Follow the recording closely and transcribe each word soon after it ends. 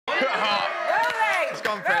It's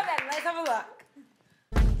gone for it. Well then, let's have a look.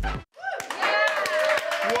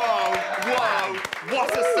 Whoa, whoa,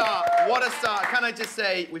 what a start, what a start. Can I just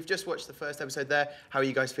say, we've just watched the first episode there. How are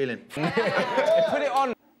you guys feeling? Put it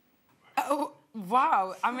on. Oh,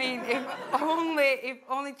 wow. I mean, if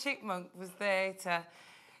only Chipmunk was there to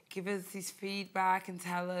give us his feedback and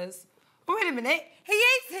tell us. Oh, wait a minute, he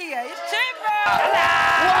is here, it's Chipmunk!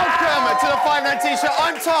 Welcome to the 519 Show,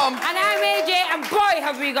 I'm Tom. And I'm AJ, and boy,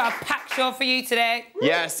 have we got a packed show for you today.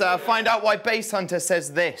 Yes, find out why Bass Hunter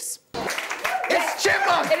says this. It's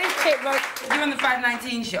Chipmunk! It is Chipmunk. You on the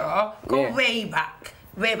 519 Show, go way back.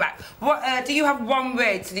 Way back. What, do you have one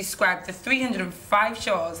word to describe the 305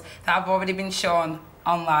 shows that have already been shown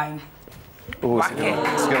online? Oh, it's a good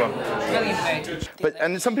one. It's a good one. Brilliant.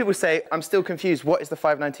 And some people say, I'm still confused. What is the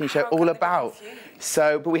 519 Show all about?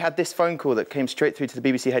 So, but we had this phone call that came straight through to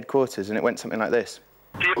the BBC headquarters, and it went something like this.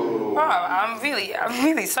 Wow, I'm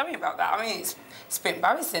really sorry about that. I mean, it's a bit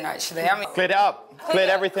embarrassing, actually. I mean, Cleared it up. Cleared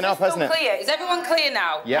everything up, hasn't it? Clear. Is everyone clear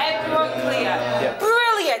now? Yeah. Everyone clear. Yeah.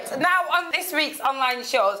 Brilliant. Now, on this week's online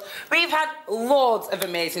shows, we've had loads of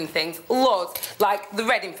amazing things. Loads. Like the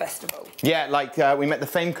Reading Festival. Yeah, like we met the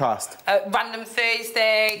Fame cast. Random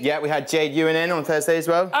Thursday. Yeah, we had Jade Ewan in on Thursday as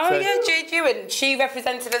well. Oh, yeah, Jade Ewan. She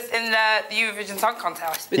represented us in the Eurovision Song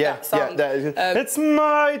Contest with that song. Yeah, it's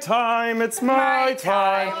my time, it's my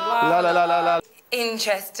time. La la la la la.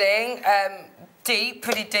 Interesting. Deep,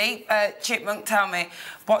 pretty deep. Chipmunk, tell me,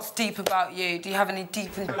 what's deep about you? Do you have any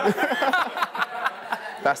deep...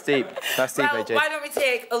 That's deep. That's deep, well, AJ. why don't we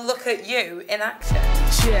take a look at you in action?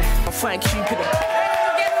 Yeah, I'll find Cupid.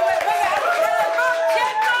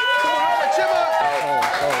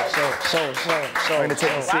 I'm going to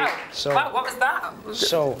take a seat. Wow, what was that?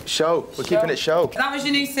 Show. We're keeping it show. That was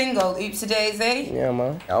your new single, Oopsie Daisy? Yeah,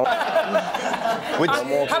 man.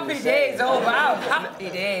 Happy days, oh wow, happy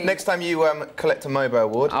days. Next time you collect a MOBO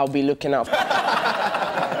award, I'll be looking up.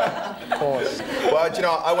 Of course. Well, do you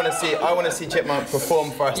know what? I want to see Chipmunk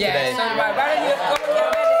perform for us today. So right, why don't you go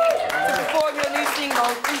and get ready to perform your new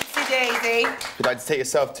single, Oopsie Daisy? If you'd like to take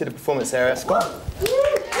yourself to the performance area, let's go.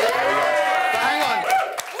 Hang on.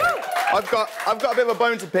 I've got a bit of a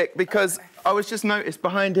bone to pick because I was just noticed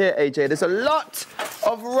behind here, AJ, there's a lot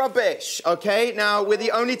of rubbish, okay? Now, we're the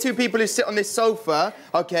only two people who sit on this sofa,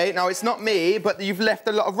 okay? Now, it's not me, but you've left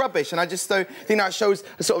a lot of rubbish, and I just think that shows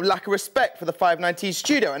a sort of lack of respect for the 519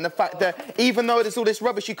 studio and the fact that even though there's all this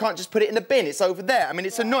rubbish, you can't just put it in the bin. It's over there. I mean,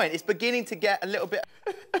 it's annoying. It's beginning to get a little bit...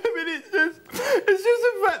 I mean, it's just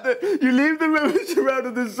the fact that you leave the rubbish around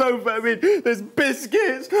on the sofa. I mean, there's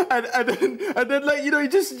biscuits, and then like, you know, it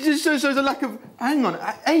just shows a lack of... Hang on,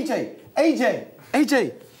 AJ,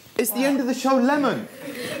 it's the end of the show, Lemon.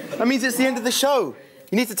 That means it's the end of the show.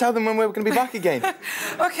 You need to tell them when we're going to be back again.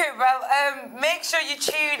 OK, well, make sure you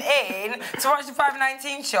tune in to watch the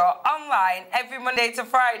 519 Show online every Monday to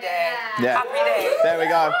Friday. Yeah. Happy days. There we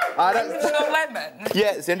go. Show Lemon.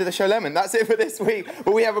 Yeah, it's the end of the show, Lemon. That's it for this week.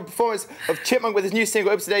 But we have a performance of Chipmunk with his new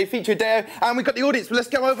single, Oopsie Daisy, featuring Deo, and we've got the audience. Well, let's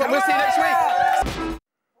go over and we'll see you next week.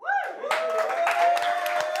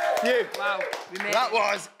 Wow, we made that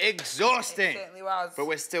was exhausting. It certainly was. But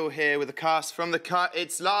we're still here with the cast from the cut.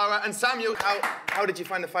 It's Lara and Samuel. How did you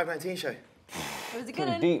find the 519 Show? It was a good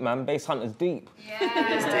one. Deep, man. Bass Hunter's deep. Yeah.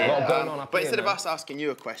 It's deep. A lot going on up But here, instead of man. us asking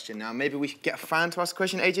you a question now, maybe we should get a fan to ask a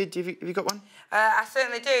question. AJ, have you got one? I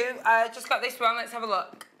certainly do. Just got this one. Let's have a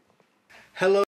look. Hello.